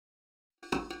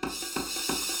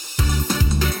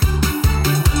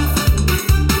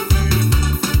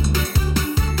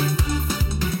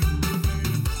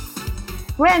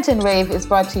Rant and Rave is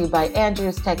brought to you by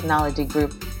Andrews Technology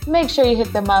Group. Make sure you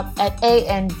hit them up at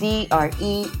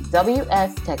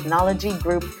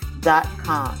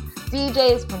andrewstechnologygroup.com.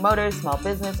 DJs, promoters, small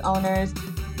business owners,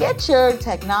 get your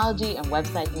technology and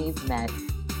website needs met.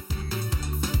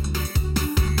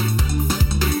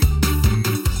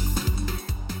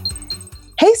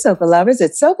 Hey, Soca lovers,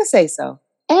 it's Soca Say So.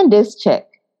 And this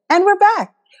chick. And we're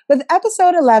back with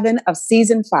episode 11 of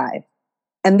season 5.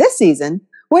 And this season,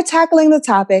 we're tackling the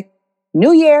topic,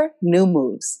 New Year, New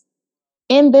Moves.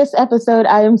 In this episode,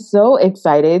 I am so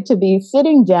excited to be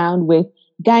sitting down with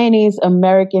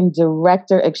Guyanese-American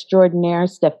director extraordinaire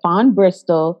Stefan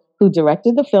Bristol, who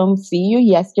directed the film See You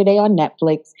Yesterday on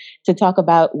Netflix, to talk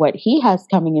about what he has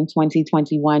coming in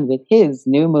 2021 with his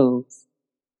new moves.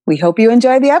 We hope you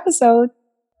enjoy the episode.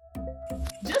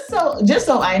 Just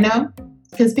so I know,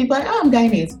 because people are like, oh, I'm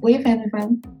Guyanese. Where your family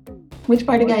from? Which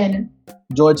part of Guyana?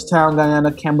 Georgetown,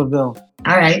 Guyana, Campbellville.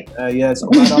 All right. Yes,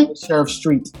 right off the Sheriff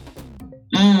Street.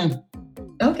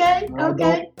 Okay.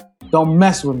 Don't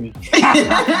mess with me.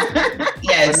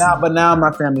 Yes. But now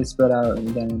my family's spread out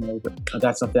in Guyana. I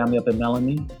got some family up in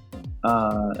Melanie,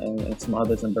 and some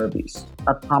others in Berbice.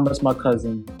 I promised my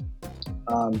cousin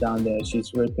down there.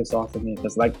 She's really pissed off at me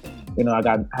because, I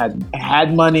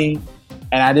had money.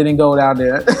 And I didn't go down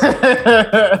there.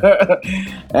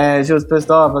 And she was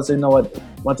pissed off. I said, you know what?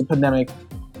 Once the pandemic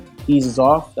eases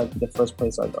off, that'll be the first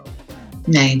place I go.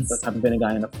 Nice. I haven't been in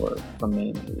Guyana for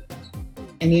many years.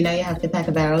 And you have to pack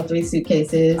a barrel, 3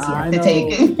 suitcases. I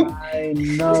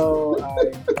know.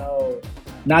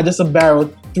 Not just a barrel,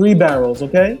 3 barrels,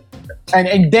 okay?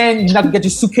 And then you're not going to get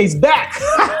your suitcase back.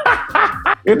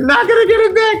 You're not going to get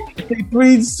it back. Take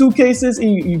 3 suitcases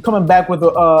and you're coming back with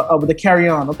a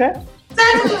carry-on, okay?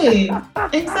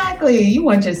 Exactly. You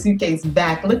want your suitcase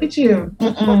back. Look at you.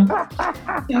 You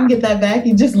don't get that back.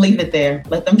 You just leave it there.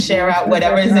 Let them share out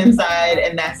whatever is inside,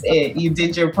 and that's it. You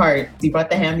did your part. You brought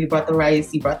the ham, you brought the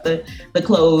rice, you brought the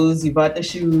clothes, you brought the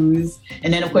shoes.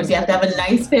 And then, of course, you have to have a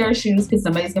nice pair of shoes because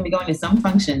somebody's going to be going to some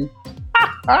function.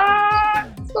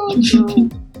 So true.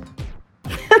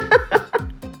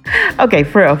 Okay,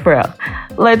 for real.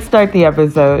 Let's start the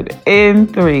episode in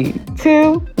 3,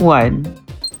 2, 1.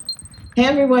 Hey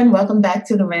everyone, welcome back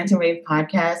to the Rant and Rave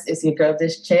podcast. It's your girl,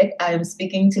 This Chick. I am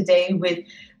speaking today with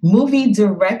movie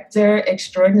director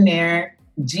extraordinaire,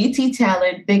 GT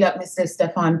talent, big up Mr.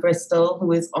 Stefan Bristol,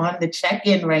 who is on the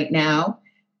check-in right now.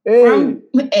 Hey.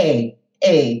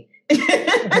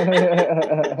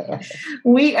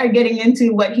 We are getting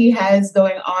into what he has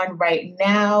going on right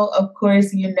now. Of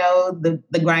course, the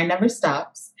grind never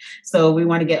stops. So we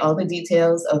want to get all the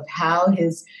details of how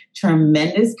his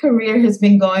tremendous career has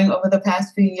been going over the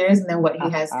past few years and then what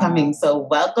he has coming. So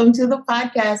welcome to the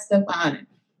podcast, Stefan.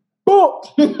 Oh,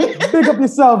 big up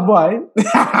yourself, boy.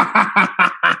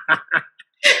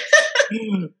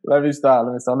 Let me start.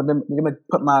 Let me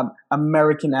put my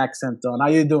American accent on. How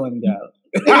you doing, girl?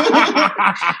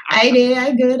 I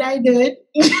good.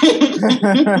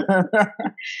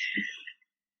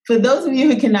 For those of you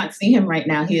who cannot see him right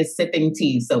now, he is sipping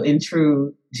tea, so in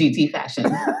true GT fashion.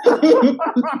 I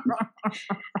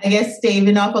guess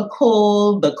staving off a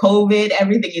cold, the COVID,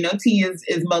 everything. Tea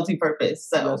is multi-purpose.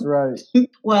 So that's right.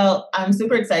 Well, I'm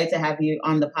super excited to have you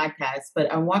on the podcast,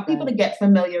 but I want people to get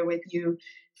familiar with you.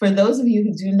 For those of you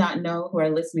who do not know, who are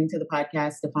listening to the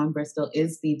podcast, Stefan Bristol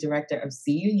is the director of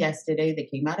See You Yesterday that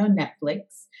came out on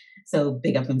Netflix. So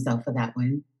big up himself for that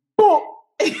one.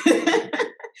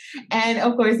 And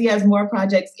of course, he has more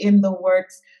projects in the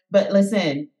works. But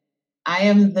listen, I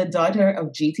am the daughter of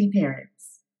GT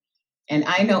parents. And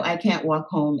I know I can't walk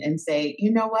home and say,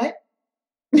 you know what?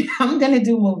 I'm going to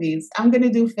do movies. I'm going to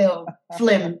do film.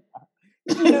 Flim.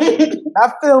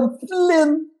 I film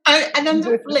flim. I'm going to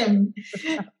do flim.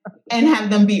 And have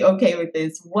them be okay with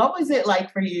this. What was it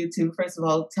like for you to, first of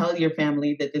all, tell your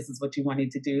family that this is what you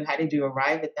wanted to do? How did you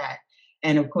arrive at that?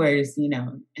 And of course,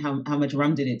 how much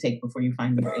rum did it take before you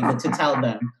finally were able to tell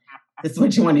them this is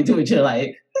what you want to do with your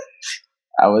life?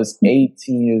 I was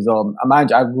 18 years old.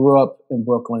 Mind you, I grew up in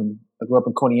Brooklyn. I grew up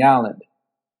in Coney Island.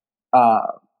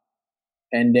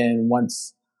 And then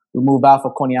once we moved out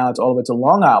from Coney Island all the way to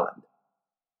Long Island,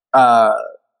 I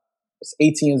was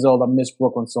 18 years old. I missed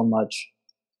Brooklyn so much.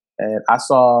 And I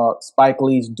saw Spike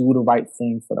Lee's Do the Right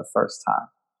Thing for the first time.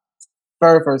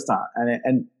 Very first time.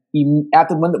 And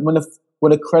after when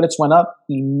the credits went up,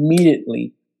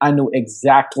 immediately I knew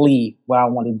exactly what I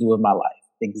wanted to do with my life.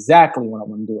 Exactly what I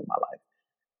want to do with my life.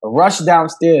 I rushed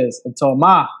downstairs and told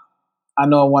Ma, I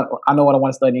know what I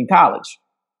want to study in college.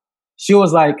 She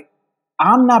was like,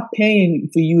 I'm not paying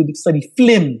for you to study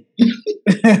film.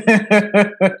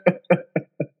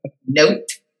 Nope.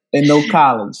 and no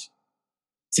college.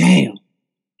 Damn.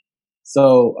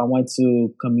 So I went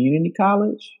to community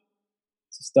college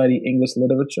to study English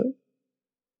literature.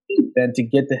 Then to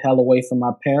get the hell away from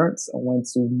my parents, I went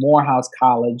to Morehouse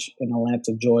College in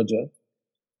Atlanta, Georgia,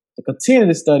 to continue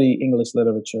to study English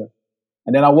literature.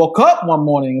 And then I woke up one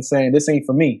morning and saying, this ain't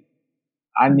for me.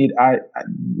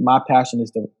 My passion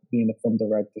is being a film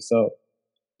director. So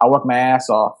I worked my ass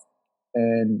off.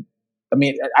 And I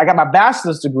mean, I got my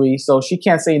bachelor's degree, so she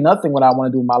can't say nothing what I want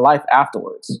to do with my life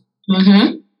afterwards.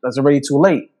 Mm-hmm. That's already too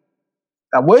late.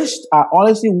 I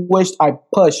honestly wished I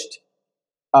pushed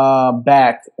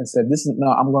back and said,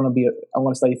 I want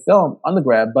to study film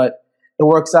undergrad, but it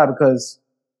works out because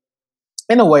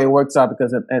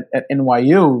at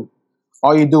NYU,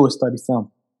 all you do is study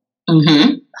film.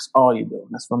 Mm-hmm. That's all you do.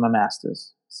 That's for my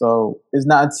master's. So it's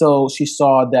not until she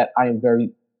saw that I am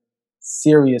very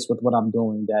serious with what I'm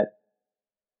doing that,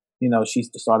 she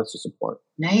started to support.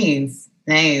 Nice.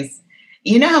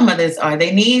 You know how mothers are.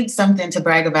 They need something to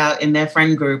brag about in their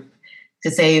friend group to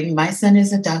say, my son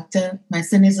is a doctor, my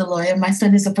son is a lawyer, my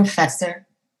son is a professor.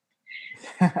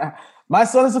 My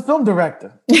son is a film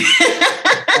director.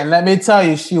 And let me tell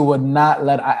you, she would not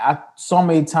let, so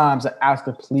many times I asked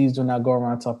her, please do not go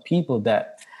around and tell people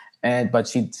that. But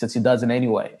she does it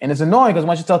anyway. And it's annoying because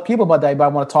once you tell people about that,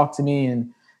 everybody want to talk to me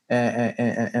and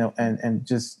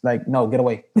just like, no, get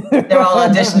away. They're all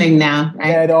auditioning now, right?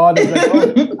 Yeah, they're all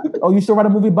like, oh, you should write a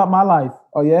movie about my life.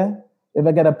 Oh, yeah? If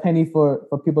I get a penny for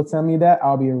people telling me that,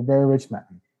 I'll be a very rich man.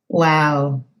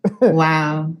 Wow.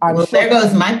 Well, there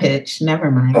goes my pitch.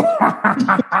 Never mind.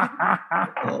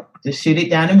 Just shoot it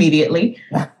down immediately.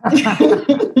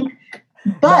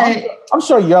 But I'm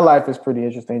sure your life is pretty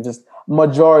interesting. Just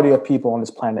majority of people on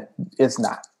this planet, it's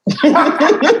not.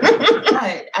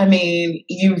 But, I mean,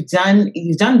 you've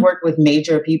done work with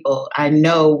major people. I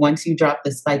know once you dropped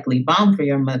the Spike Lee bomb for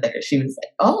your mother, she was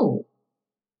like, "Oh,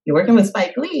 you're working with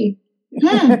Spike Lee.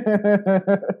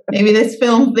 Maybe this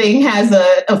film thing has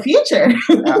a future."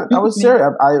 I was serious.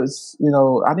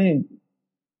 I didn't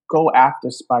go after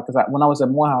Spike because when I was at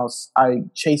Morehouse, I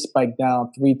chased Spike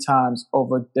down 3 times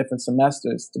over different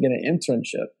semesters to get an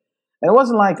internship. And it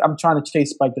wasn't like I'm trying to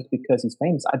chase Spike just because he's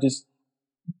famous.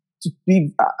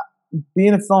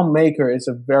 Being a filmmaker is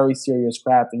a very serious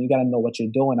craft, and you got to know what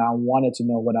you're doing. I wanted to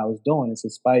know what I was doing. And so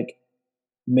Spike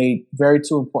made 2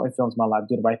 important films in my life,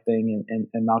 Do the Right Thing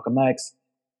and Malcolm X.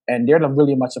 And they're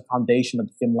really much a foundation of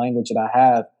the film language that I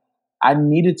have. I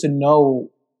needed to know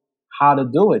how to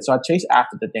do it. So I chased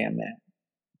after the damn man.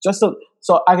 Just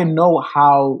so I can know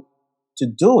how to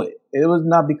do it. It was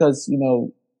not because,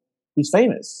 he's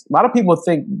famous. A lot of people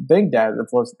think that, of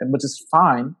course, which is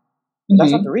fine.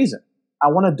 That's not the reason. I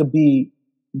wanted to be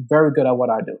very good at what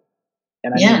I do.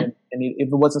 And if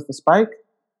it wasn't for Spike,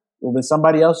 it would be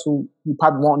somebody else who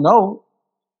probably won't know,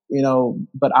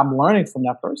 but I'm learning from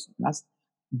that person.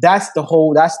 That's the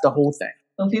whole thing.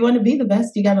 So if you want to be the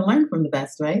best, you got to learn from the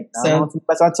best, right?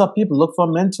 I tell people, look for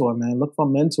a mentor, man. Look for a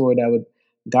mentor that would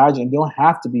guide you. And you don't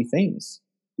have to be famous.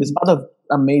 There's other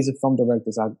amazing film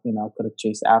directors I could have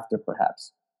chased after,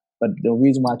 perhaps. But the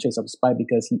reason why I chased up Spike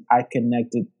because I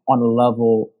connected on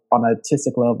an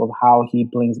artistic level of how he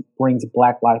brings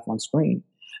Black life on screen.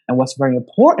 And what's very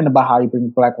important about how he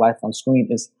brings Black life on screen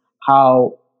is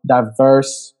how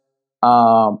diverse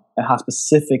and how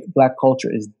specific Black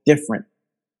culture is different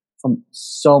from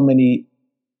so many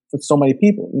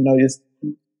people.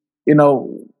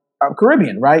 I'm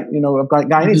Caribbean, right? I'm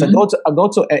Guyanese. Mm-hmm. I go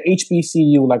to an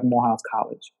HBCU like Morehouse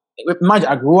College. Mind you,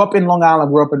 I grew up in Long Island.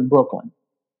 I grew up in Brooklyn.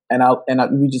 And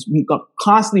we got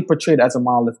constantly portrayed as a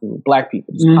monolithic group, Black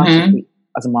people, just constantly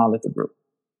as a monolithic group.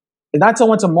 And that's why I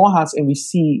went to Morehouse and we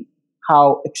see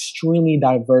how extremely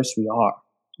diverse we are.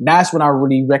 That's when I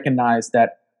really recognized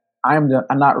that I'm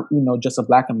not just a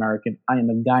Black American. I am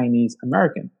a Guyanese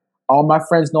American. All my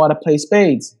friends know how to play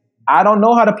spades. I don't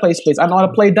know how to play spades. I know how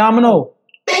to play domino.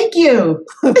 Thank you.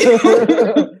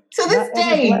 To this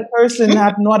day, Black person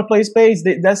know how to play spades.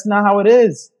 That's not how it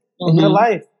is in real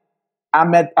life. I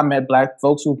met Black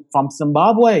folks who from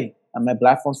Zimbabwe. I met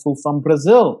Black folks who from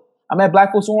Brazil. I met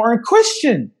Black folks who weren't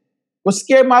Christian. Was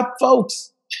scared my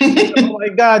folks. Oh my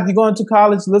God, you're going to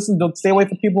college, listen, don't stay away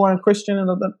from people who aren't Christian. And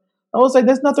I was like,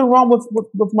 there's nothing wrong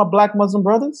with my Black Muslim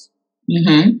brothers.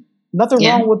 Mm-hmm. Nothing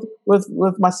wrong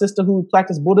with my sister who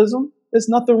practiced Buddhism. There's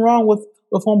nothing wrong with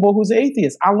homeboy who's an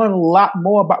atheist. I learn a lot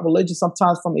more about religion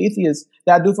sometimes from atheists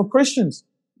than I do from Christians.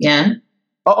 Yeah.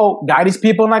 Guide these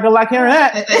people like I like hearing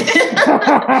that.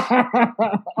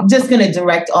 I'm just going to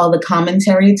direct all the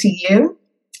commentary to you.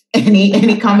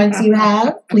 Any comments you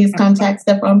have, please contact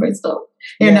Stephon Bristol.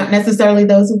 They're not necessarily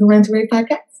those of the Rant to Rave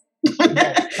podcast.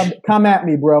 Come at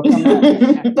me, bro. Come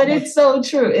at me. But it's so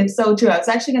true. It's so true. I was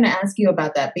actually going to ask you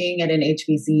about that. Being at an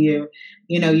HBCU,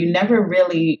 you never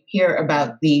really hear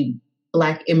about the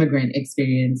Black immigrant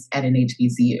experience at an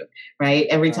HBCU, right?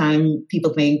 Every time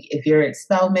people think if you're at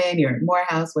Spelman, you're at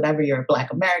Morehouse, whatever, you're a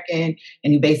Black American,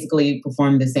 and you basically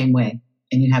perform the same way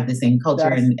and you have the same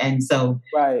culture. And so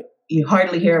right. You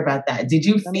hardly hear about that. Did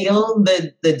you feel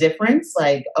the difference?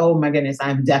 Like, oh my goodness,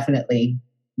 I'm definitely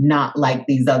not like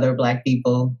these other Black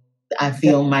people. I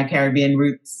feel my Caribbean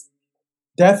roots.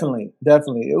 Definitely.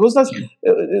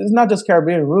 It's not just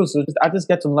Caribbean roots. I just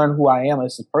get to learn who I am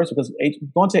as a person, because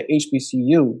going to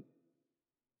HBCU,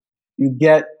 you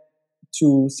get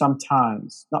to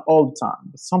sometimes, not all the time,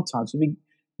 but sometimes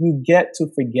you get to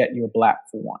forget you're Black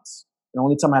for once. The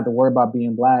only time I had to worry about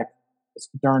being Black is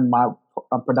during my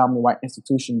predominantly white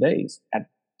institution days at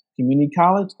community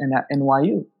college and at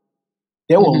NYU.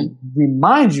 They will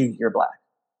remind you you're Black.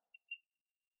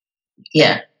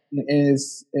 Yeah.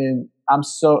 And I'm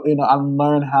so, I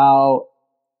learned how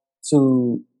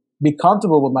to be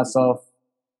comfortable with myself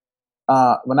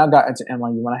when I got into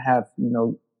NYU, when I have,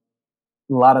 a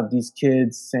lot of these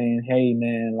kids saying, hey,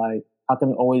 man, like, how can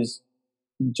we always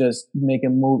just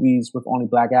making movies with only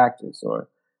Black actors? Or,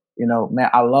 man,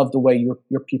 I love the way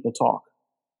your people talk.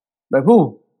 Like,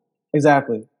 who?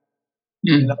 Exactly.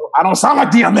 I don't sound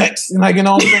like DMX. Like, what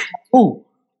I'm saying? Who?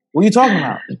 What are you talking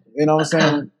about? You know what I'm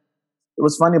saying? It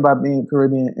was funny about being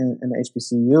Caribbean in the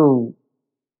HBCU.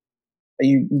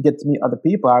 You get to meet other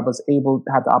people. I was able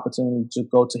to have the opportunity to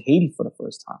go to Haiti for the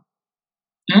first time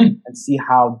and see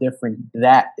how different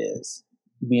that is,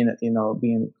 being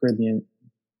Caribbean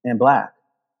and Black.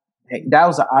 That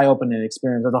was an eye-opening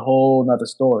experience. That's a whole nother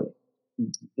story.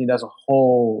 That's a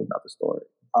whole nother story.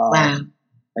 Wow.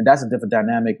 And that's a different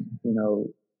dynamic,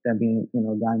 than being,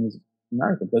 Guyanese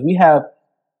American. Because we have,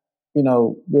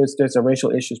 there's a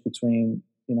racial issues between,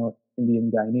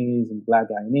 Indian Guyanese and Black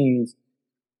Guyanese.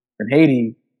 In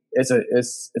Haiti, it's a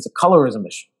colorism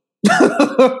issue.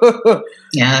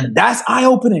 Yeah. That's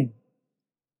eye-opening.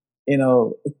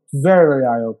 It's very, very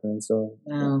eye-opening. So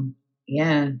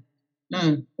yeah.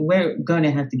 We're going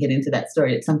to have to get into that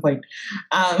story at some point.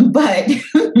 But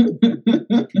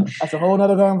that's a whole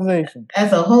other conversation.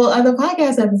 That's a whole other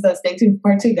podcast episode. Stay tuned for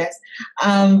part 2, guys.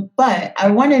 But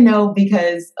I want to know,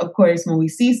 because, of course, when we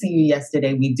see You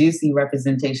Yesterday, we do see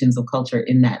representations of culture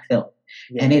in that film.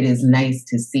 Yeah. And it is nice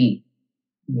to see.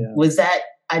 Yeah. Was that,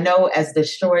 I know as the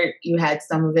short, you had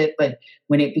some of it, but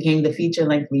when it became the feature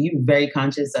length, were you very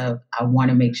conscious of, I want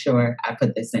to make sure I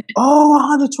put this in?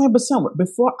 Oh, 120%.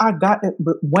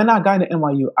 When I got into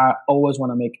NYU, I always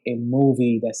want to make a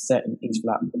movie that's set in East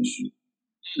Flatbush.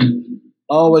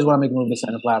 Always want to make a movie that's set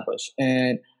in Flatbush.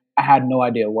 And I had no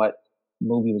idea what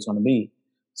movie was going to be.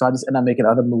 So I just ended up making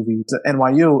other movies at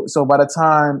NYU. So by the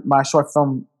time my short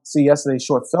film, See Yesterday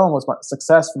short film was my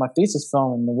success for my thesis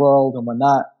film in the world and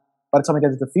whatnot, by the time I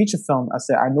get to the feature film, I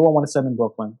said, I know I want to set in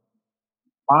Brooklyn.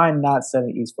 Why not set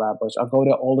in East Flatbush? I go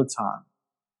there all the time.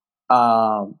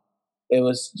 It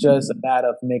was just a matter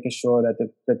of making sure that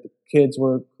the kids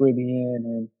were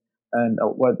Caribbean and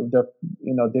what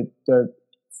their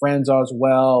friends are as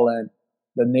well, and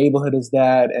the neighborhood is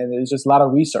that, and it's just a lot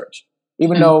of research.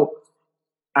 Even though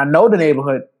I know the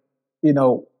neighborhood,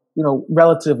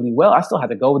 relatively well, I still had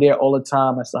to go there all the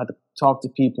time. I still had to talk to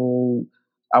people.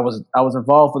 I was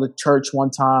involved with a church one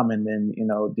time, and then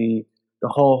the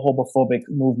whole homophobic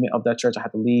movement of that church, I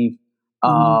had to leave.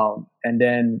 And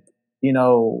then I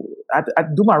had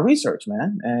to do my research,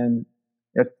 man. And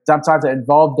sometimes it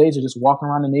involved days of just walking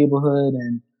around the neighborhood,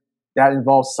 and that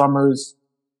involves summers,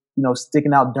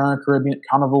 sticking out during Caribbean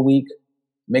Carnival Week,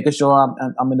 making sure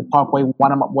I'm in the Parkway,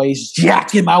 winding my waist,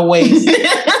 jacking my waist.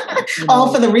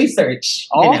 All for the research.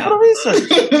 All for the research.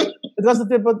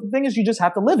 But the thing is, you just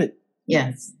have to live it.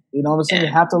 Yes. You know what I'm saying? Yeah.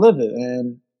 You have to live it.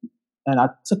 And I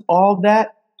took all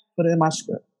that, put it in my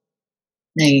script.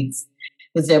 Nice.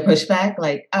 Was there pushback?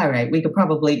 Like, all right, we could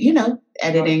probably,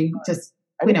 editing,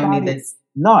 we don't need this.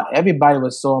 No, everybody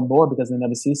was so on board because they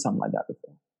never seen something like that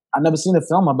before. I've never seen a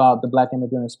film about the Black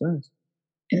immigrant experience.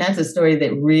 And that's a story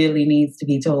that really needs to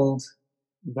be told.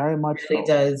 Very much It really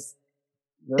does.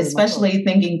 Very especially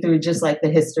thinking through just like the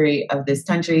history of this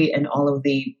country and all of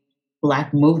the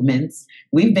Black movements.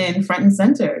 We've been front and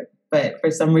center, but for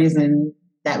some reason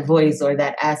that voice or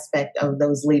that aspect of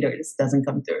those leaders doesn't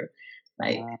come through.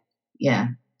 Yeah.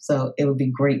 So it would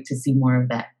be great to see more of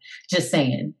that. Just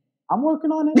saying. I'm working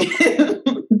on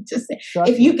it. Just saying.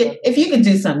 If you could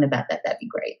do something about that, that'd be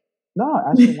great. No,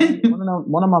 actually,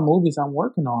 one of my movies I'm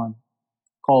working on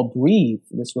called Breathe.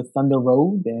 This with Thunder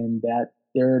Road, and that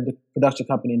they're the production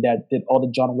company that did all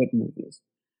the John Wick movies.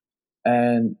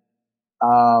 And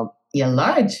you're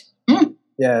large.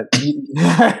 Yeah.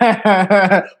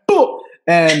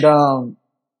 And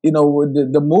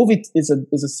the movie is a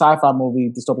sci-fi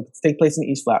movie dystopic. It takes place in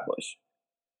East Flatbush,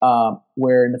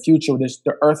 where in the future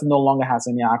the Earth no longer has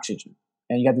any oxygen,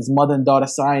 and you got this mother and daughter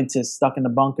scientists stuck in the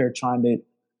bunker trying to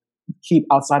keep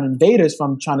outside invaders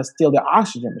from trying to steal their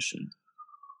oxygen machine.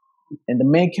 And the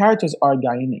main characters are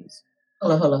Guyanese.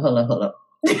 Hold up.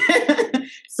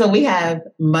 So we have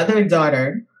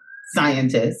mother-daughter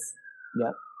scientists.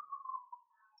 Yep.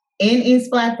 In East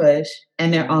Flatbush,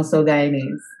 and they're also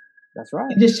Guyanese. That's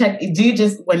right. Just check. Do you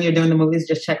just, when you're doing the movies,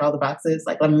 just check all the boxes?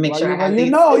 Like, let me make sure I have these.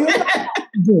 You know.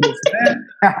 Do this, man.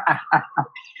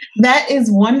 That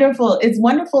is wonderful. It's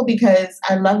wonderful because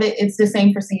I love it. It's the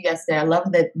same for See You Yesterday. I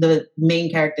love that the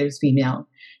main character is female.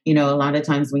 You know, a lot of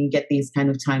times when you get these kind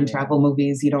of time travel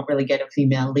movies, you don't really get a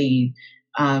female lead.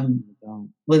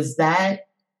 Was that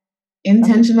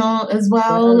intentional as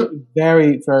well?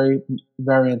 Very, very,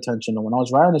 very intentional. When I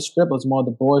was writing the script, it was more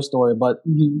the boy story, but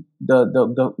the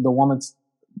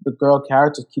girl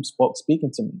character keeps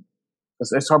speaking to me.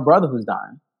 It's her brother who's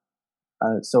dying.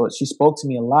 So she spoke to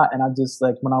me a lot, and I just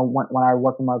like when I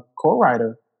worked with my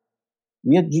co-writer,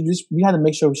 we had to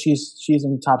make sure she's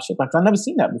in the top shape. Like I've never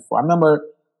seen that before. I remember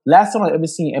last time I ever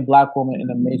seen a black woman in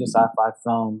a major sci-fi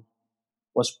film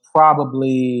was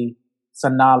probably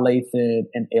Sanaa Lathan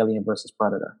in Alien vs.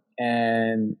 Predator.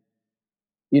 And,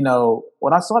 you know,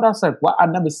 when I saw that, I was like, wow, I've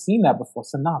never seen that before.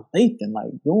 Sanaa Lathan,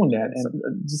 like, doing that.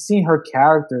 And just seeing her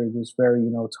character was very,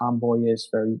 tomboyish,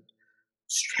 very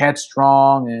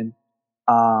headstrong and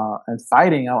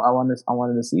fighting. I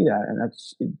wanted to see that. And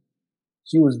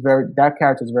that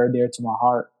character is very dear to my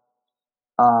heart.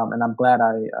 And I'm glad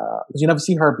because you never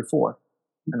see her before.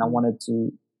 And I wanted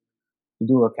to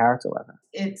do a character like her.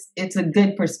 It's a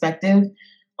good perspective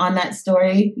on that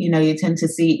story. You know, you tend to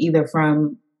see either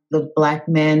from the black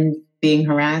men being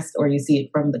harassed or you see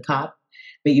it from the cop,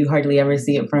 but you hardly ever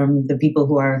see it from the people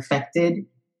who are affected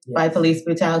by police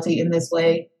brutality in this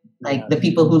way. Like the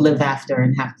people who live after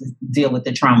and have to deal with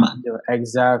the trauma. Yeah,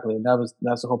 exactly. That's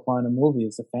the whole point of the movie.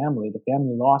 It's the family. The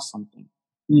family lost something.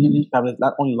 Mm-hmm. Probably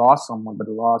not only lost someone, but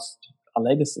lost a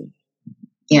legacy.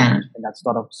 Yeah. And that's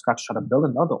Scott trying to build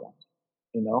another one.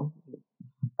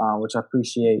 Which I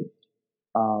appreciate.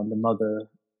 The mother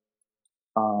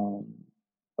of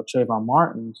Trayvon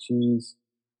Martin, she's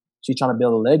trying to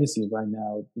build a legacy right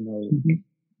now, and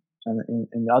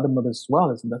the other mothers as well.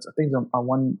 That's I think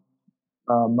one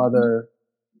mother,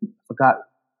 forgot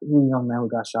who the young man who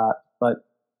got shot, but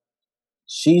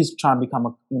she's trying to become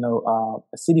a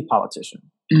city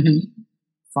politician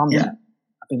from that.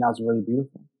 I think that was really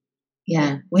beautiful.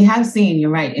 Yeah, we have seen,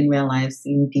 you're right, in real life,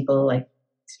 seen people like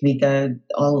Tamika,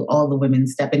 all the women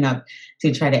stepping up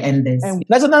to try to end this. And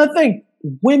that's another thing.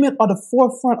 Women are the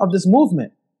forefront of this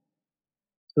movement.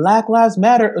 Black Lives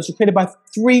Matter was created by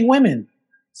 3 women.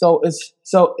 So it's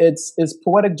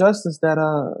poetic justice that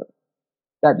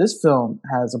this film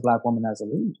has a black woman as a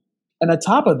lead. And on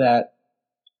top of that,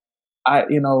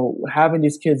 having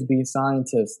these kids be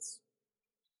scientists.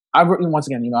 Once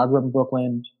again, I grew up in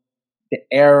Brooklyn. The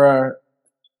era,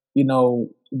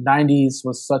 90s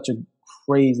was such a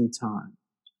crazy time.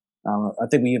 I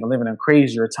think we even living in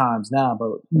crazier times now,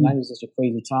 but the 90s was such a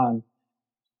crazy time,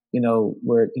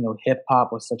 where, hip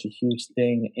hop was such a huge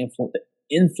thing. The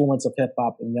influence of hip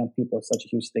hop in young people was such a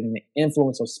huge thing. And the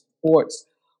influence of sports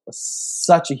was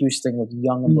such a huge thing with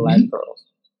young and black girls,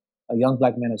 young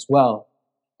black men as well.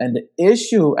 And the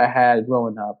issue I had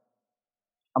growing up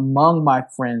among my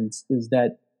friends is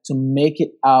that to make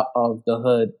it out of the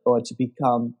hood or to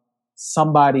become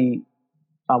somebody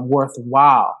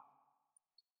worthwhile,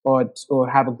 or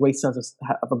have a great sense of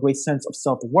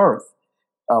self-worth,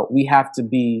 we have to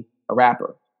be a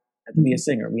rapper, have to be a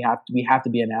singer, we have to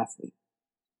be an athlete.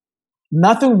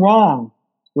 Nothing wrong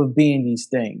with being these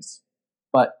things,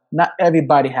 but not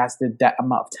everybody has that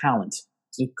amount of talent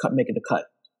to make it the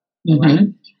cut.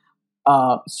 Right?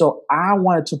 So I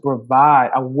wanted to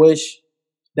provide. I wish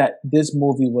that this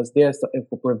movie was there, so it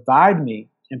would provide me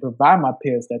and provide my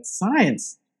peers that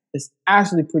science is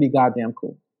actually pretty goddamn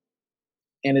cool,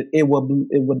 and it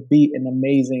would be an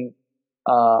amazing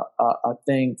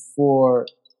thing for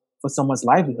someone's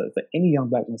livelihood, for any young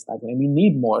black man's livelihood, and we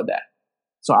need more of that.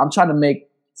 So I'm trying to make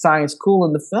science cool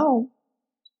in the film,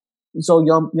 so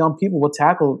young people will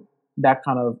tackle that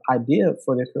kind of idea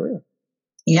for their career.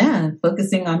 Yeah,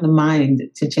 focusing on the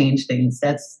mind to change things.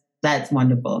 That's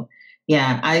wonderful.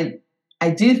 Yeah, I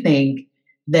do think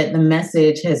that the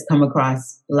message has come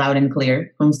across loud and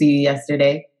clear from See You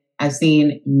Yesterday. I've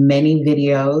seen many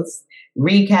videos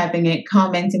recapping it,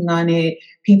 commenting on it,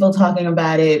 people talking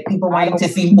about it, people wanting to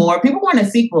see more. People want a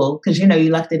sequel because, you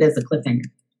left it as a cliffhanger.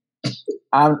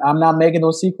 I'm not making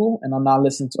no sequel, and I'm not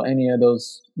listening to any of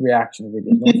those reaction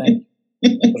videos. No thank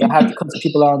you. Because I have to cut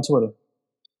people out on Twitter.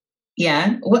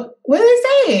 Yeah. What are they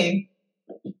saying?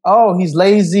 Oh, he's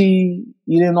lazy.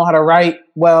 He didn't know how to write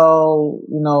well.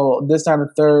 This time the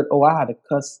third. Oh, I had to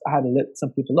let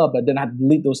some people up, but then I had to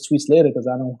delete those tweets later because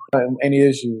I don't have any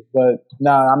issue. But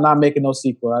I'm not making no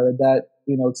sequel.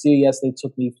 See, yesterday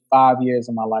took me 5 years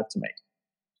of my life to make.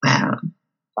 Wow.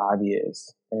 5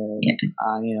 years. And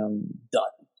I am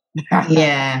done.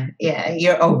 Yeah.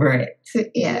 You're over it.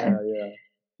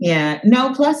 Yeah.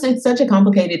 No, plus it's such a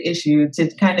complicated issue to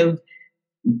kind of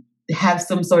have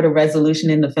some sort of resolution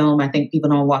in the film. I think people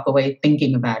don't walk away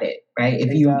thinking about it, right?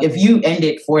 If you end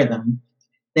it for them,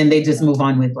 then they just move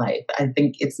on with life. I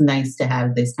think it's nice to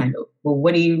have this kind of, well,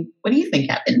 what do you think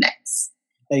happened next?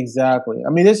 Exactly.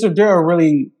 I mean, there are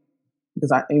really,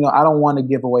 because I don't want to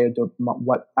give away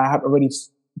what I have already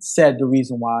said the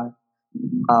reason why.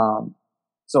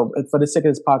 So for the sake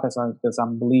of this podcast, because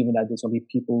I'm believing that there's going to be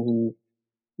people who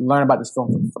learn about this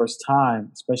film for the first time,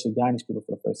 especially Guyanese people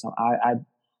for the first time.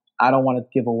 I don't want to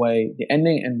give away the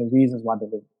ending and the reasons why they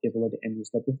give away the ending.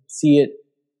 But see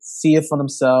it for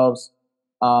themselves,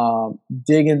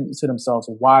 dig into themselves.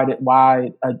 Why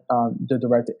the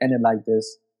director ended like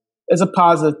this? It's a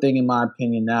positive thing in my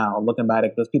opinion now, looking back at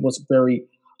it, because people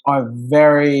are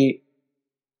very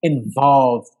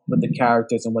involved with the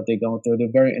characters and what they're going through. They're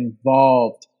very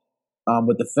involved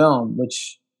with the film,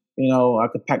 which I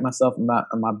could pat myself on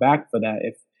my back for that.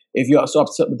 If you're so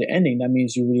upset with the ending, that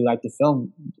means you really like the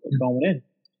film going in.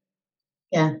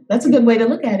 Yeah, that's a good way to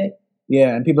look at it.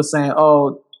 Yeah, and people saying,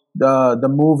 "Oh, the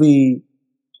movie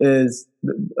is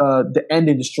the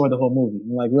ending destroyed the whole movie."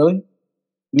 I'm like, really?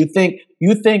 You think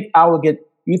You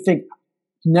think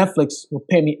Netflix will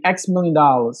pay me X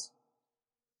millions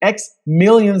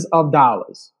of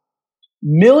dollars,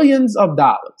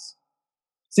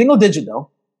 single digit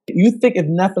though? You think if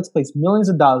Netflix pays millions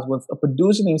of dollars with a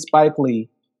producer named Spike Lee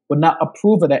would not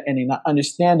approve of that ending, not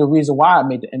understand the reason why I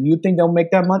made it, and you think they'll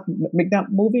make that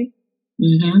movie?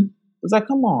 Mm-hmm. It's like,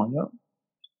 come on, yo.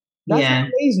 That's not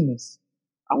laziness.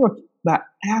 I worked my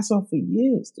ass off for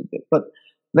years to get, but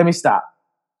let me stop.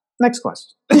 Next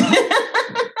question.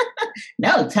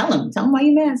 No, tell him why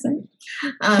you mad, son.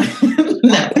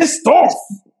 No. Pissed off.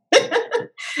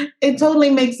 It totally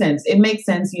makes sense. It makes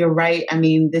sense. You're right. I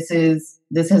mean, this has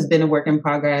been a work in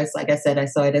progress. Like I said, I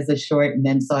saw it as a short and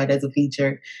then saw it as a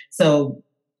feature. So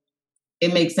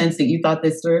it makes sense that you thought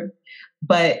this through.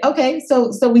 But okay,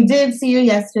 so we did see you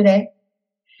yesterday.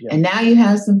 Yeah. And now you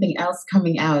have something else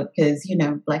coming out because,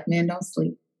 Black men don't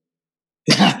sleep.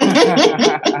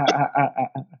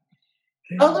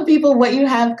 Tell the people what you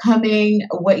have coming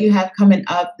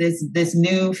up, this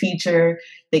new feature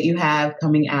that you have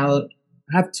coming out.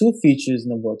 I have 2 features in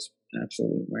the works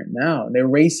actually right now. They're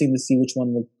racing to see which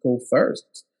one will go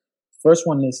first. First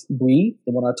one is Breathe,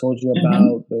 the one I told you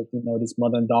about, this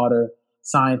mother and daughter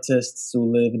scientists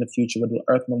who live in the future where the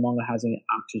Earth no longer has any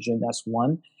oxygen. That's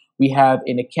one. We have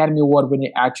an Academy Award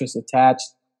winning actress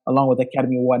attached, along with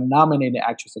Academy Award nominated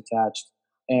actress attached.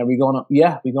 And we're going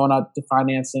out to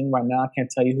financing right now. I can't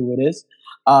tell you who it is.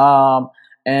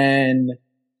 And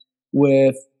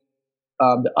with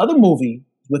the other movie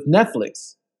with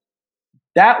Netflix,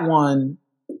 that one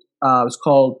is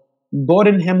called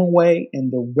Gordon Hemingway in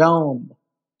the Realm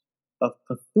of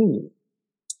Cthulhu.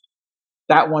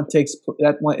 That one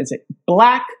is a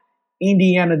Black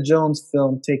Indiana Jones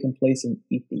film taking place in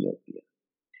Ethiopia.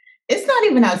 It's not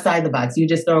even outside the box. You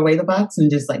just throw away the box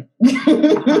and just like.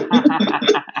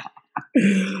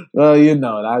 Well,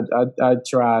 I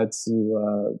tried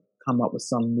to come up with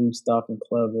some new stuff and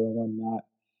clever and whatnot.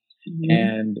 Mm-hmm.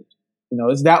 And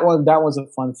it's that one. That was a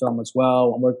fun film as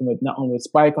well. I'm working with not only with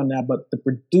Spike on that, but the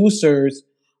producers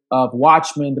of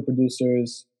Watchmen, the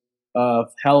producers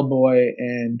of Hellboy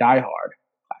and Die Hard.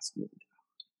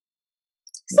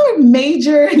 So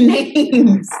major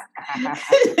names.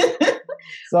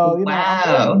 So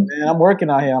wow. I'm working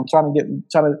out here. I'm trying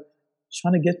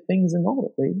to get things in order,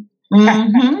 baby.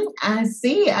 Mm-hmm. I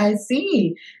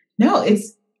see. No,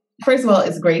 first of all,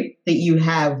 it's great that you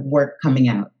have work coming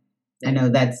out. I know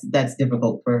that's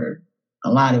difficult for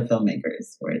a lot of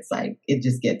filmmakers, where it's like it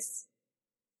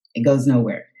goes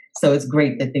nowhere. So it's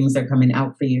great that things are coming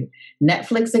out for you.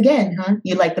 Netflix again, huh?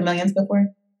 You liked the millions before?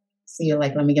 So you're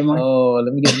like, let me get more. Oh,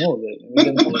 let me get more.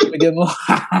 Let me get more.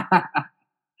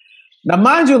 Now,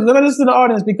 mind you, let me listen to the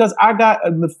audience, because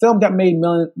the film got made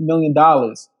 $1 million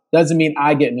doesn't mean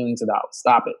I get millions of dollars.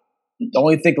 Stop it.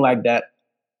 Don't even think like that.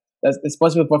 That's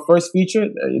especially for first feature.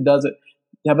 It doesn't.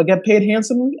 Have I get paid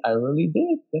handsomely? I really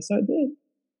did. Yes, I did.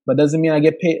 But doesn't mean I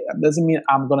get paid. Doesn't mean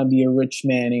I'm gonna be a rich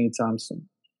man anytime soon.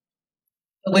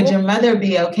 Would your mother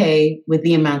be okay with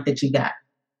the amount that you got?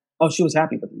 Oh, she was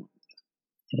happy with the money.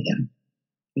 Yeah.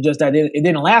 It's just that it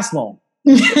didn't last long.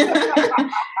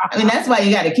 I mean, that's why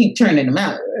you got to keep turning them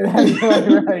out.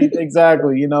 Right,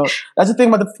 exactly. You know, that's the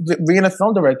thing about being a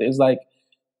film director is like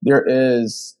there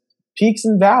is peaks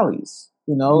and valleys.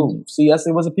 You know, see, yes,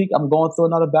 it was a peak. I'm going through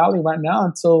another valley right now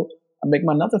until I make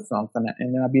my another film, and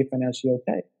then I'll be financially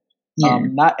okay. Yeah.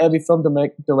 Not every film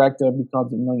director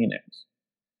becomes millionaires.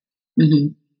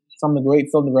 Mm-hmm. Some of the great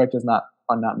film directors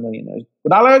are not millionaires.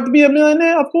 Would I like to be a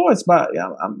millionaire? Of course, but yeah,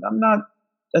 I'm not.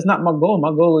 That's not my goal. My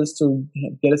goal is to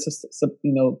get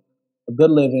a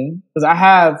good living, because I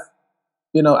have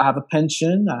a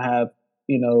pension. I have,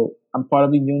 I'm part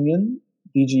of a union,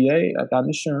 DGA. I got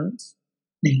insurance.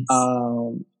 Nice.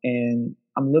 And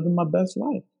I'm living my best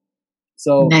life.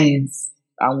 So nice.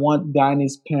 I want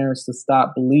Guyanese parents to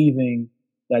stop believing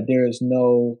that there is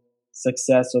no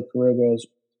success or career goals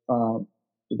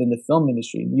within the film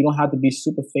industry. You don't have to be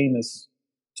super famous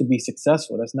to be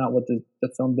successful. That's not what the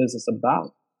film business is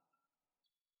about.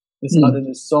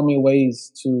 There's so many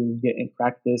ways to get in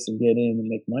practice and get in and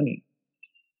make money.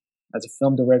 As a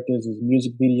film director, there's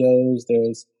music videos,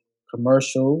 there's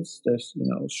commercials, there's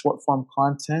short form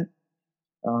content.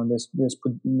 There's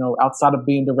outside of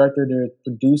being director, there's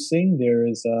producing, there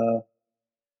is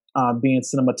being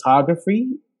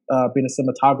cinematography, being a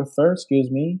cinematographer,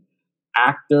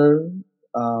 actor,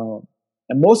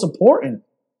 and most important,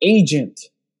 agent,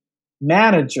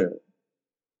 manager,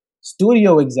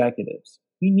 studio executives.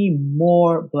 We need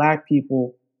more Black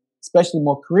people, especially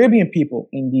more Caribbean people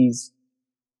in these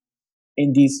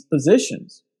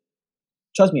positions.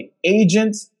 Trust me,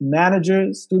 agents,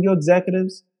 managers, studio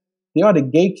executives, they are the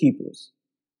gatekeepers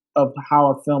of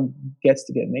how a film gets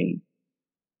to get made.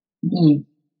 Mm-hmm.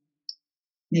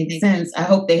 Makes sense. I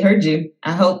hope they heard you.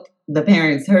 I hope the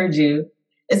parents heard you,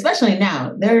 especially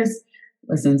now. There's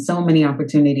so many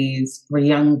opportunities for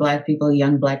young Black people,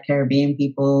 young Black Caribbean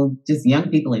people, just young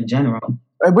people in general.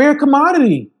 We're a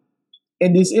commodity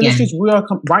in these industries. Yeah. We are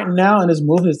right now in this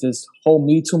movement. This whole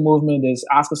Me Too movement, this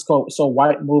Oscar So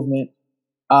White movement,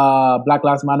 Black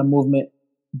Lives Matter movement.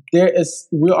 We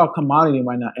are a commodity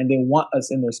right now, and they want us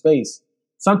in their space.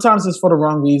 Sometimes it's for the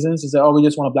wrong reasons. It's we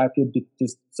just want a Black people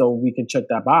just so we can check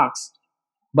that box.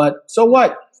 But so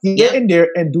what? Get in there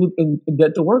and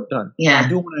get the work done. Yeah. I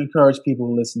do want to encourage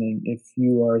people listening. If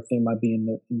you are thinking about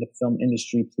being in the film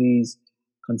industry, please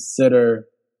consider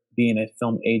being a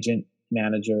film agent,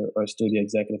 manager, or studio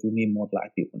executive. We need more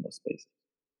Black people in those spaces.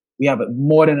 We have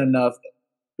more than enough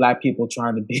Black people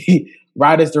trying to be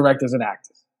writers, directors, and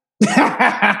actors.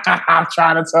 I'm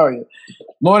trying to tell you.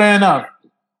 More than enough.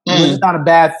 It's not a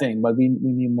bad thing, but we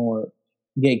need more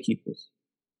gatekeepers.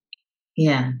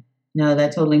 Yeah. No,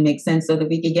 that totally makes sense, so that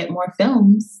we could get more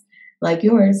films like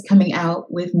yours coming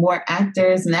out with more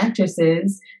actors and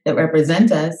actresses that represent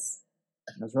us.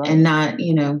 That's right. And not,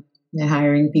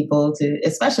 hiring people to,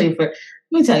 especially let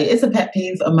me tell you, it's a pet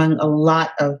peeve among a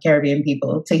lot of Caribbean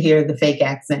people to hear the fake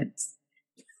accents.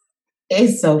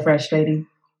 It's so frustrating.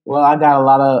 Well, I got a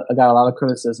lot of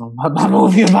criticism about my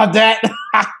movie about that.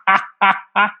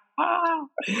 I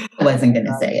wasn't going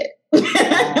to say it.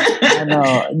 I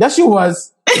know. Yes, you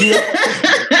was.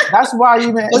 That's why he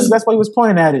was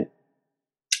pointing at it.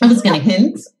 I was going to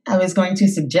hint. I was going to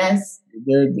suggest.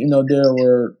 There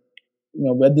were,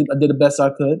 I did the best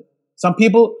I could. Some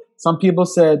people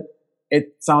said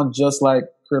it sounds just like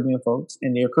Caribbean folks,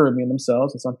 and they're Caribbean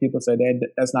themselves, and some people said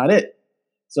that's not it.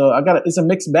 So it's a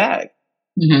mixed bag.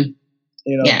 Mm-hmm.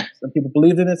 Some people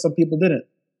believed in it, some people didn't.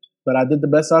 But I did the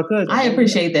best I could. I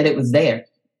appreciate that it was there.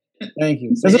 Thank you.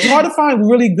 Because it's hard to find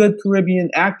really good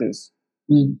Caribbean actors.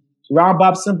 Mm. Ron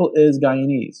Bob Simple is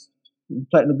Guyanese.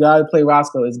 The guy who played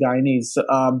Roscoe is Guyanese.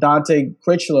 Dante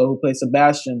Critchlow, who plays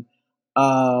Sebastian.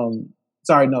 The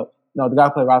guy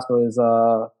who played Roscoe is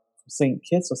St.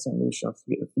 Kitts or St. Lucia.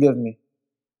 Forgive me.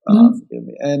 Forgive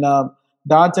me. And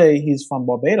Dante, he's from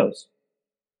Barbados.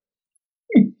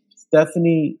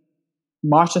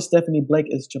 Marsha Stephanie Blake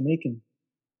is Jamaican.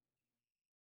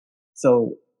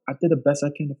 So I did the best I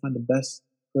can to find the best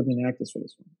Caribbean actors for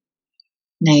this one.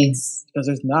 Nice. Because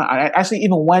there's not. I actually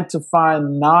even went to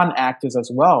find non-actors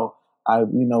as well.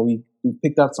 We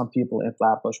picked up some people in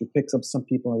Flatbush. We picked up some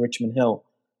people in Richmond Hill.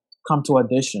 Come to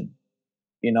audition.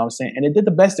 You know what I'm saying? And they did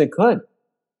the best they could.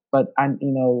 But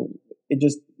it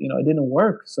just, it didn't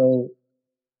work. So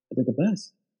I did the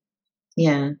best.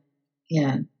 Yeah.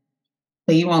 Yeah.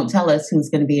 But you won't tell us who's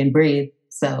going to be in Breathe.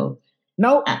 So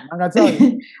Nope, I'm gonna tell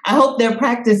you. I hope they're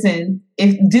practicing.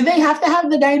 Do they have to have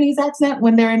the Guyanese accent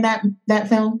when they're in that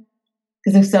film?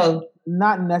 Because if so,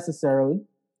 not necessarily.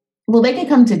 Well, they could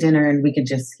come to dinner and we could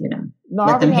just,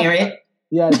 let them hear it.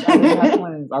 Yes, I already have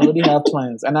plans. I already have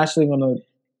plans. I'm actually going to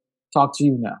talk to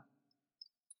you now.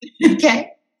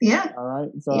 Okay. Yeah. All right.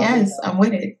 So yes, I'm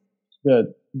with it.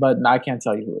 Good. But I can't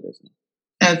tell you who it is.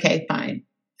 Okay, fine.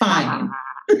 Fine.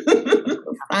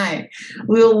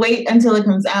 We'll wait until it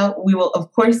comes out. We will,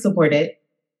 of course, support it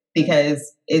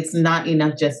because it's not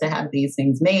enough just to have these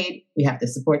things made. We have to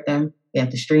support them. We have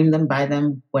to stream them, buy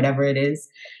them, whatever it is,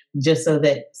 just so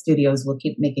that studios will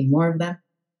keep making more of them.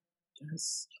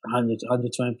 Yes,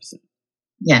 120%.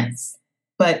 Yes.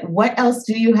 But what else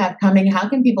do you have coming? How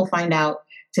can people find out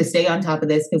to stay on top of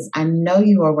this? Because I know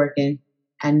you are working.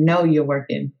 I know you're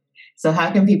working. So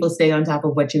how can people stay on top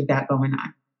of what you've got going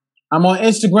on? I'm on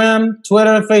Instagram,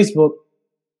 Twitter, and Facebook.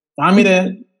 Find me there.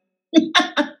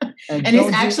 and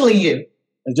it's actually you.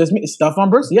 It's just me. Stuff on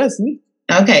Brooks. Yes, me.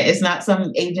 Okay. It's not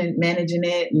some agent managing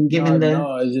it and giving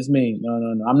No, it's just me. No.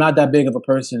 I'm not that big of a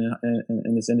person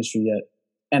in this industry yet.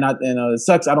 And it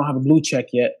sucks. I don't have a blue check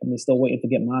yet. I'm still waiting to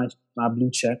get my blue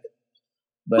check.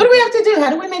 But what do we have to do?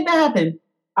 How do we make that happen?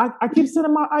 I keep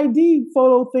sending my ID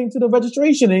photo thing to the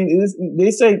registration, and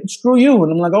they say screw you,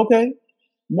 and I'm like, okay,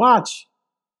 watch.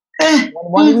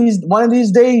 one of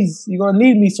these days, you're gonna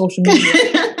need me, social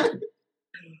media.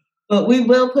 But we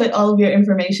will put all of your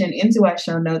information into our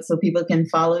show notes so people can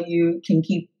follow you, can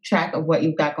keep track of what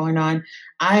you've got going on.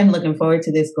 I am looking forward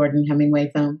to this Gordon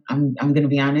Hemingway film. I'm going to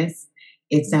be honest.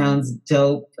 It sounds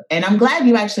dope. And I'm glad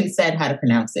you actually said how to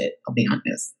pronounce it. I'll be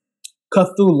honest.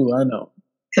 Cthulhu, I know.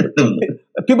 Cthulhu.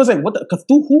 People say, what the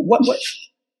Cthulhu? What?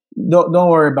 Don't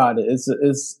worry about it. It's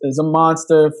a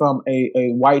monster from a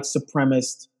white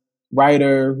supremacist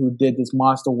writer who did this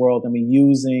monster world. I mean,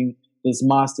 using this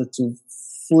monster to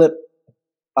flip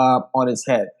on its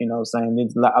head. You know what I'm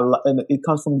saying? It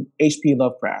comes from H.P.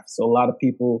 Lovecraft. So a lot of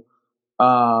people,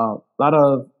 a lot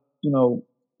of,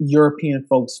 European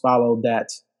folks follow that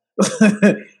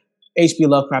H.P.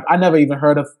 Lovecraft. I never even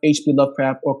heard of H.P.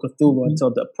 Lovecraft or Cthulhu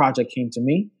until the project came to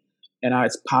me, and I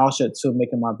polished it to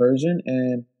making my version,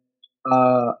 and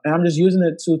I'm just using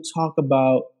it to talk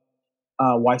about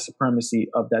white supremacy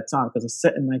of that time because it's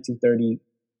set in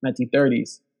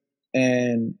 1930s,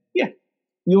 and yeah.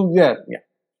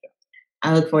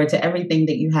 I look forward to everything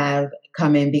that you have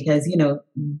coming because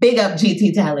big up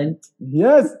GT Talent.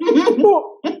 Yes.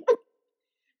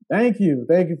 Thank you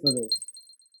for this.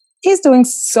 He's doing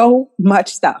so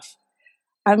much stuff.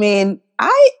 I mean,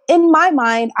 in my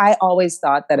mind, I always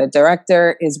thought that a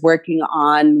director is working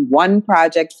on one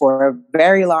project for a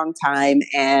very long time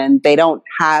and they don't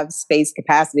have space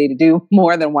capacity to do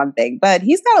more than one thing. But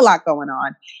he's got a lot going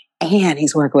on and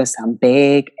he's working with some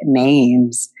big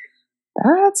names.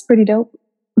 That's pretty dope.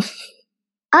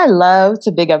 I love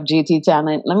to big up GT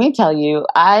Talent. Let me tell you,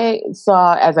 I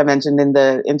saw, as I mentioned in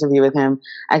the interview with him,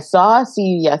 I saw See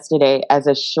You Yesterday as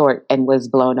a short and was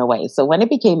blown away. So when it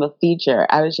became a feature,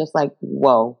 I was just like,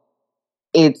 whoa,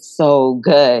 it's so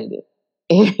good.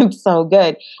 It's so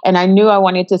good. And I knew I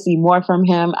wanted to see more from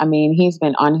him. I mean, he's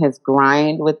been on his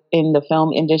grind within the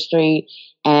film industry.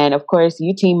 And of course,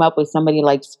 you team up with somebody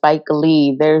like Spike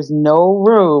Lee, there's no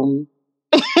room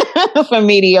for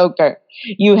mediocre.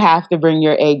 You have to bring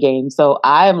your A game. So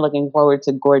I am looking forward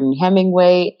to Gordon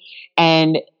Hemingway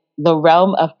and the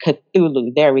realm of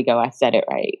Cthulhu. There we go. I said it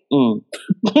right.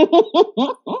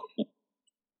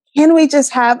 Can we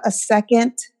just have a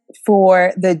second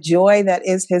for the joy that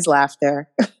is his laughter?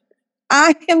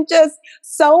 I am just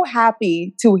so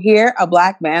happy to hear a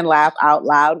Black man laugh out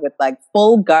loud with like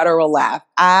full guttural laugh.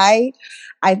 I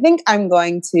think I'm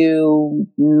going to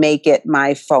make it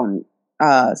my phone.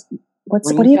 What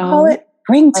do you call it?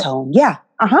 Ringtone. Yeah.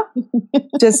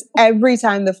 Just every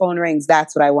time the phone rings,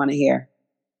 that's what I want to hear.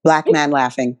 Black man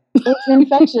laughing. It's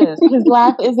infectious. His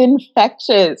laugh is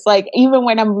infectious. Like even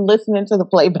when I'm listening to the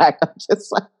playback, I'm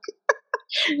just like,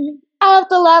 I have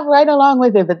to laugh right along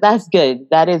with it, but that's good.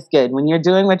 That is good. When you're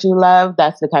doing what you love,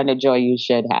 that's the kind of joy you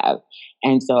should have.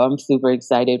 And so I'm super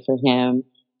excited for him.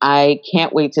 I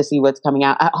can't wait to see what's coming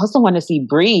out. I also want to see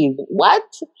Breathe. What?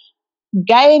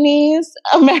 Guyanese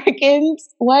Americans,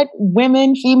 what?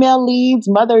 Women, female leads,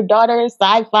 mother, daughter,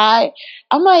 sci-fi.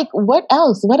 I'm like, what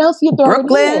else? What else you throwing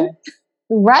Brooklyn?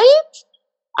 Right?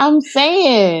 I'm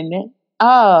saying,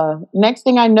 next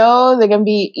thing I know, they're going to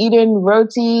be eating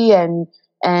roti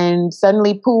and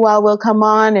suddenly Puwa will come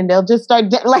on and they'll just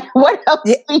start like, what else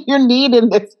do you need in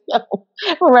this show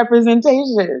for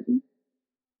representation?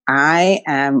 I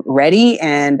am ready,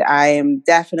 and I am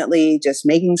definitely just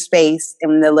making space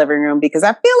in the living room because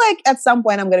I feel like at some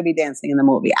point I'm going to be dancing in the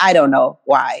movie. I don't know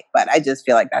why, but I just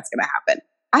feel like that's going to happen.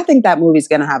 I think that movie's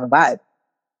going to have a vibe.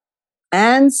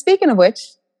 And speaking of which,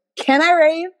 can I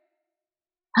rave?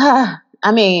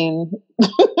 I mean,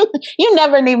 you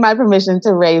never need my permission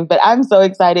to rave, but I'm so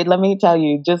excited. Let me tell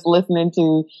you, just listening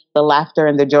to the laughter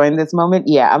and the joy in this moment,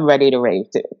 yeah, I'm ready to rave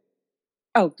too.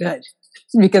 Oh, good.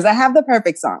 Because I have the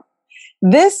perfect song.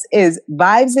 This is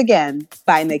Vibes Again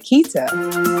by Nikita. To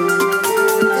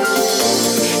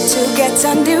get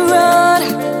on the road,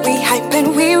 we hype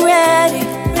and we ready.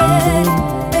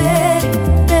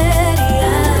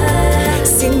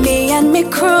 See me and me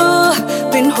crew,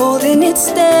 been holding it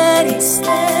steady. It's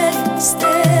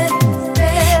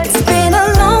been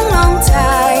a long, long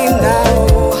time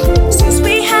now since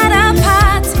we had our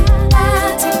party.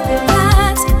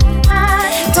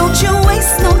 Don't you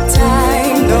waste no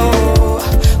time, no.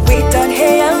 We done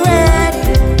here already.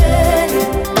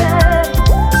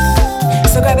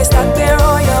 So grab a stock there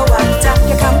or your water.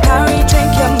 You can carry,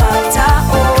 drink your Malta.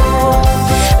 Oh,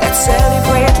 let's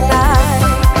celebrate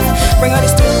life. Bring all the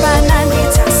stupid and the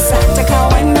tassa. Take a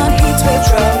wine on heat with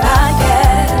drum.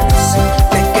 Yes,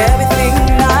 make everything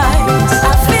nice.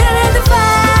 I'm feeling the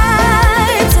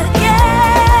vibes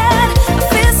again. I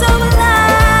feel so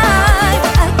alive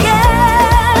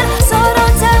again. So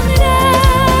don't tell me that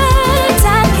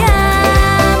I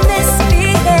can't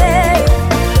misbehave.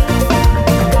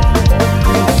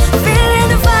 Feeling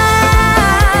the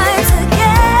vibes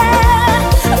again.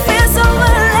 I feel so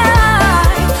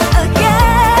alive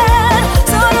again.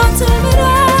 So don't tell me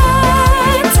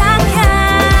that I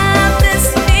can't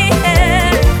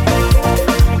misbehave.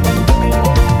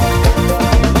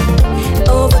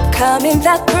 Overcoming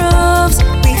that proves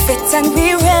we fit and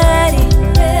we ready.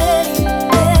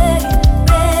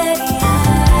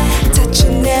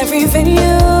 Touching every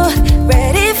venue,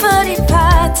 ready for the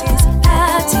parties.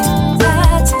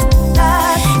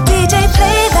 DJ,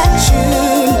 play that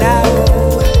tune now.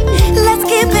 Let's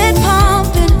keep it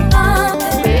pumping.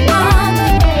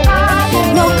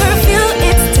 No curfew,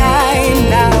 it's time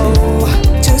now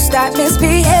to start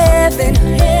misbehaving.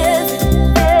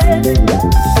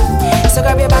 So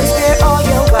grab your box there or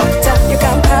your water. You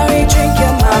can carry, drink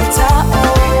your Malta.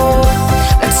 Oh,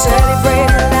 let's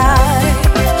celebrate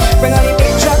life. Bring on the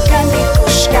big truck and the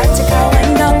push. Got to go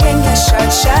and down, get your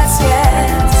shots,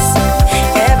 yes.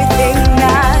 Everything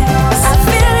nice. I'm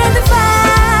feeling the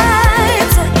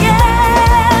vibes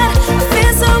again. I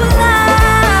feel so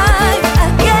alive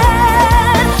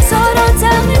again. So don't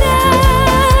tell me that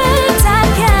I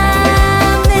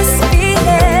can't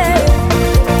misbehave.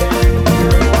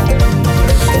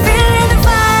 Feeling the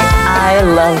vibes. I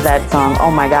love that song.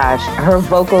 Oh my gosh. Her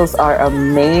vocals are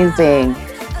amazing.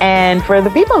 And for the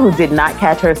people who did not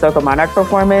catch her Soca Monarch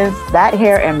performance, that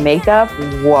hair and makeup,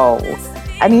 whoa.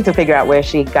 I need to figure out where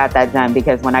she got that done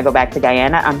because when I go back to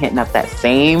Guyana, I'm hitting up that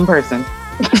same person.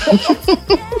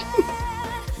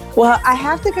 Well, I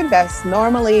have to confess,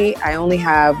 normally I only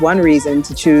have one reason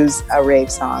to choose a rave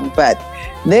song, but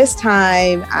this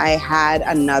time I had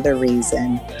another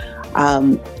reason.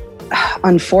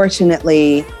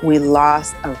 Unfortunately, we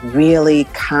lost a really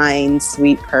kind,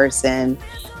 sweet person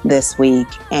this week,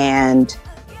 and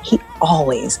he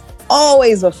always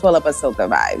was full up of soca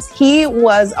vibes. He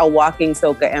was a walking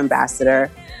soca ambassador.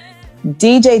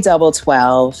 DJ Double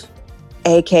 12,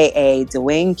 aka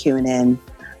Dwayne Cunin,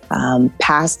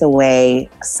 passed away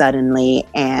suddenly,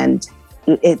 and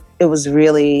it was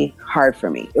really hard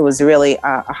for me. It was really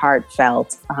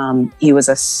heartfelt. He was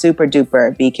a super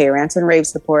duper BK Rants and Rave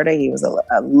supporter. He was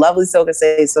a lovely Soca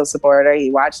Say So supporter.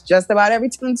 He watched just about every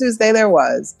Tune Tuesday there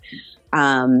was.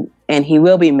 And he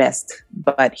will be missed,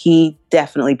 but he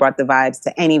definitely brought the vibes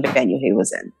to any venue he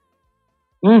was in.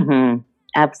 Mm-hmm.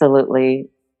 Absolutely.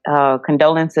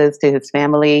 Condolences to his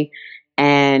family.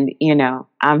 And, you know,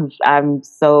 I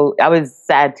was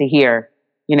sad to hear,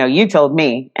 you know, you told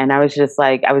me, and I was just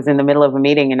like, I was in the middle of a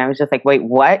meeting and I was just like, wait,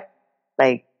 what?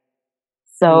 Like,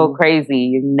 so crazy.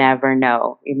 You never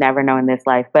know. You never know in this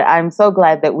life. But I'm so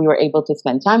glad that we were able to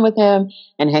spend time with him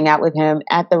and hang out with him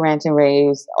at the Rant and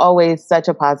Raves. Always such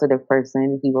a positive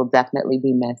person. He will definitely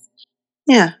be missed.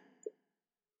 Yeah.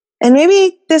 And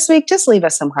maybe this week, just leave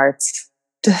us some hearts.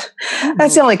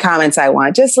 That's the only comments I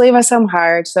want. Just leave us some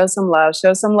hearts, show some love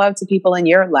to people in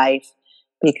your life,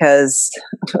 because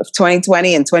if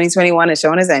 2020 and 2021 has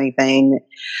shown us anything,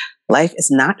 life is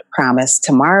not promised.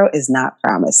 Tomorrow is not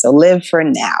promised. So live for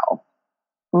now.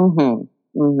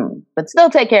 But still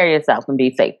take care of yourself and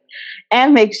be safe.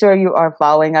 And make sure you are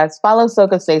following us. Follow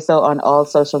Soca Say So on all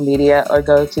social media or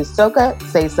go to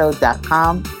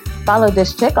socasayso.com Follow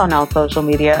This Chick on all social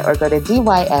media or go to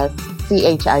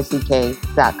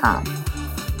dyschik.com.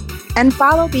 And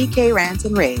follow BK Rant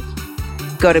and Rave.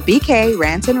 Go to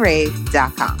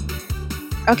bkrantandrave.com.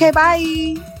 Okay,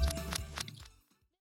 bye.